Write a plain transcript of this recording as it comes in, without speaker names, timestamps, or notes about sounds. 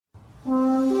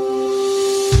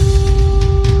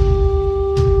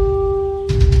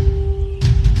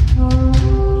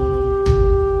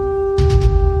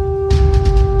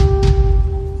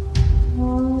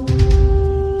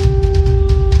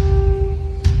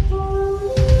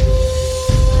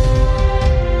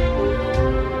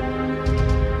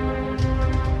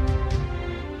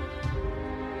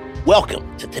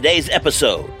Welcome to today's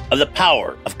episode of The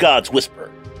Power of God's Whisper,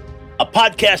 a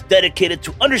podcast dedicated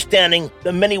to understanding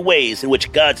the many ways in which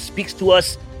God speaks to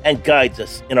us and guides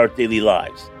us in our daily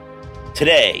lives.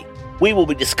 Today, we will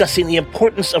be discussing the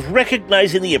importance of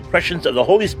recognizing the impressions of the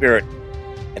Holy Spirit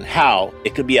and how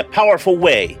it can be a powerful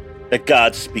way that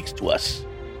God speaks to us.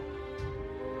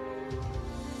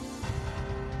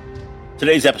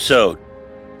 Today's episode,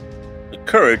 the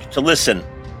courage to listen,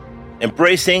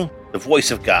 embracing the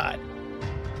voice of God.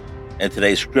 And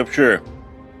today's scripture,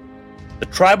 the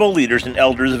tribal leaders and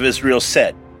elders of Israel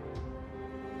said,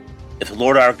 "If the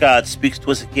Lord our God speaks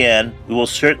to us again, we will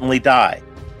certainly die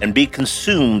and be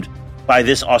consumed by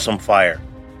this awesome fire.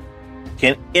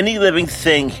 Can any living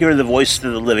thing hear the voice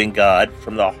of the living God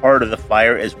from the heart of the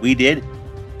fire as we did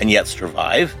and yet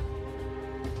survive?"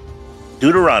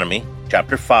 Deuteronomy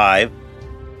chapter 5,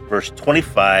 verse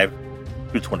 25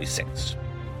 through 26.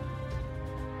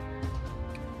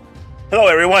 Hello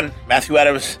everyone, Matthew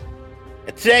Adams,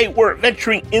 and today we're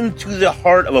venturing into the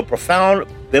heart of a profound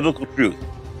biblical truth.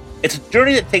 It's a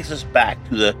journey that takes us back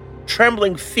to the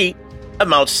trembling feet of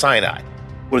Mount Sinai,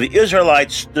 where the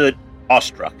Israelites stood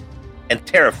awestruck and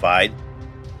terrified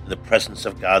in the presence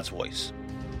of God's voice.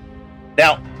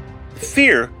 Now, the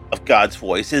fear of God's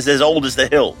voice is as old as the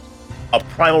hills, a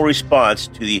primal response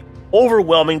to the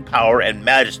overwhelming power and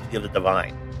majesty of the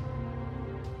divine.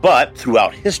 But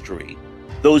throughout history,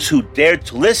 those who dared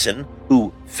to listen,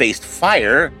 who faced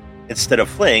fire instead of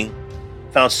fleeing,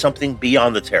 found something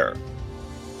beyond the terror.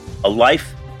 A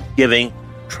life-giving,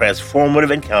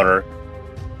 transformative encounter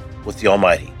with the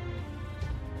Almighty.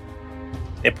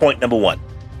 And point number one,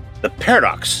 the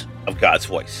paradox of God's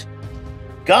voice.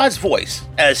 God's voice,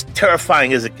 as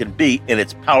terrifying as it can be in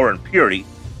its power and purity,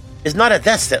 is not a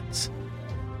death sentence.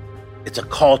 It's a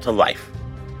call to life.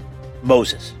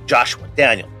 Moses, Joshua,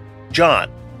 Daniel, John,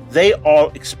 they all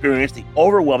experienced the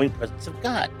overwhelming presence of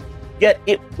God. Yet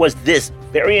it was this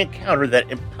very encounter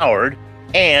that empowered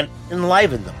and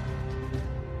enlivened them.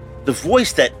 The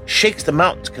voice that shakes the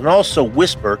mountains can also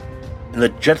whisper in the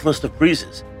gentlest of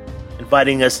breezes,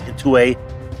 inviting us into a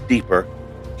deeper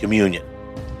communion.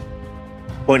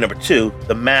 Point number two,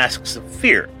 the masks of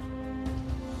fear.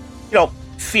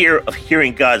 Fear of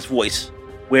hearing God's voice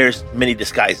wears many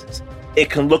disguises. It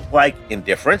can look like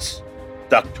indifference,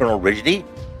 doctrinal rigidity,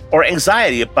 or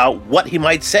anxiety about what he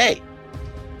might say.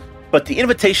 But the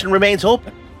invitation remains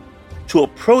open to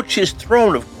approach his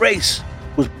throne of grace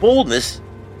with boldness,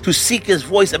 to seek his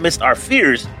voice amidst our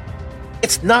fears.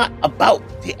 It's not about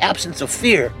the absence of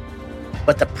fear,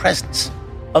 but the presence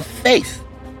of faith.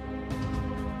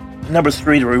 Number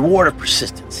three, the reward of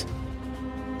persistence.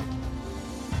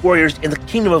 Warriors, in the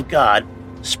kingdom of God,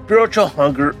 spiritual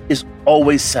hunger is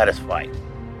always satisfied.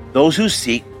 Those who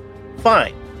seek,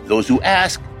 find. Those who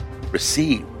ask,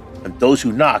 receive. And those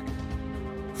who knock,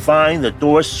 find the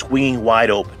door swinging wide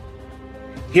open.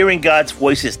 Hearing God's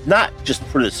voice is not just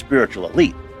for the spiritual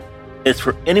elite. It's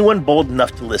for anyone bold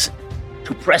enough to listen,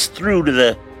 to press through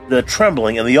to the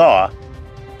trembling and the awe,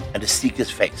 and to seek his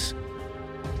face.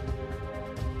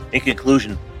 In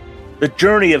conclusion, the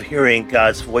journey of hearing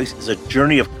God's voice is a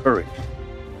journey of courage.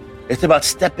 It's about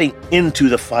stepping into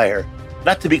the fire,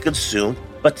 not to be consumed,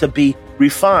 but to be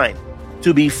refined,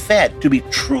 to be fed, to be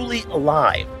truly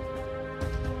alive.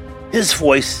 His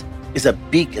voice is a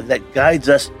beacon that guides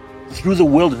us through the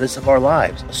wilderness of our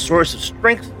lives, a source of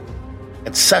strength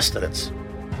and sustenance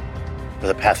for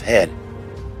the path ahead.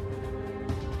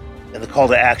 And the call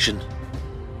to action.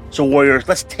 So warriors,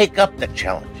 let's take up that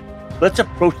challenge. Let's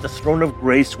approach the throne of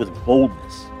grace with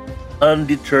boldness,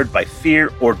 undeterred by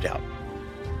fear or doubt.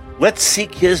 Let's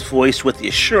seek his voice with the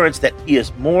assurance that he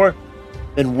is more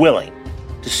than willing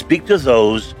to speak to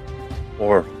those who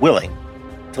are willing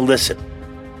to listen.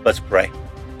 Let's pray.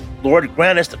 Lord,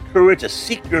 grant us the courage to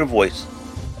seek your voice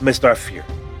amidst our fear.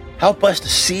 Help us to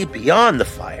see beyond the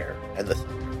fire and the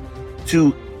thunder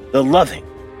to the loving,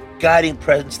 guiding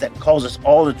presence that calls us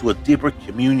all into a deeper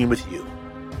communion with you.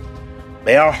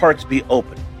 May our hearts be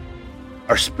open,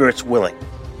 our spirits willing,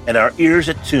 and our ears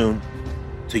attuned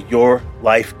to your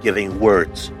life-giving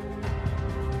words.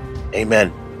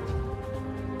 Amen.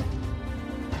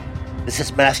 This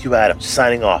is Matthew Adams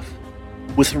signing off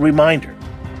with a reminder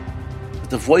that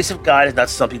the voice of God is not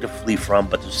something to flee from,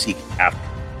 but to seek after.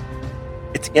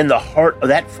 It's in the heart of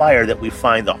that fire that we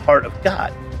find the heart of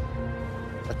God.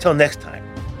 Until next time,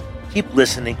 keep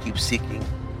listening, keep seeking,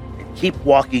 and keep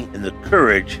walking in the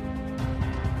courage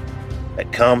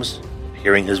that comes from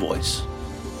hearing his voice.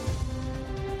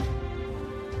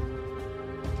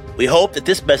 We hope that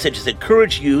this message has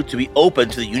encouraged you to be open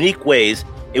to the unique ways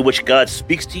in which God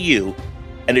speaks to you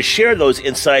and to share those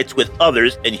insights with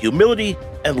others in humility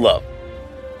and love.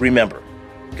 Remember,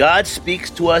 God speaks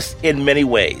to us in many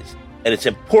ways, and it's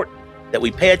important that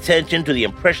we pay attention to the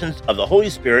impressions of the Holy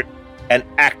Spirit and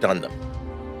act on them.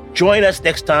 Join us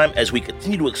next time as we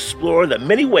continue to explore the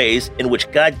many ways in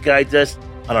which God guides us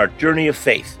on our journey of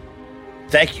faith.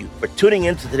 Thank you for tuning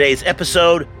in to today's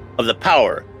episode of The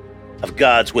Power of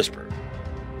God's Whisper.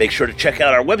 Make sure to check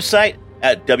out our website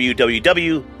at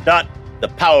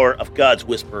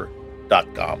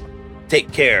www.thepowerofgodswhisper.com.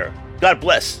 Take care, God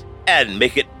bless, and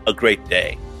make it a great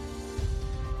day.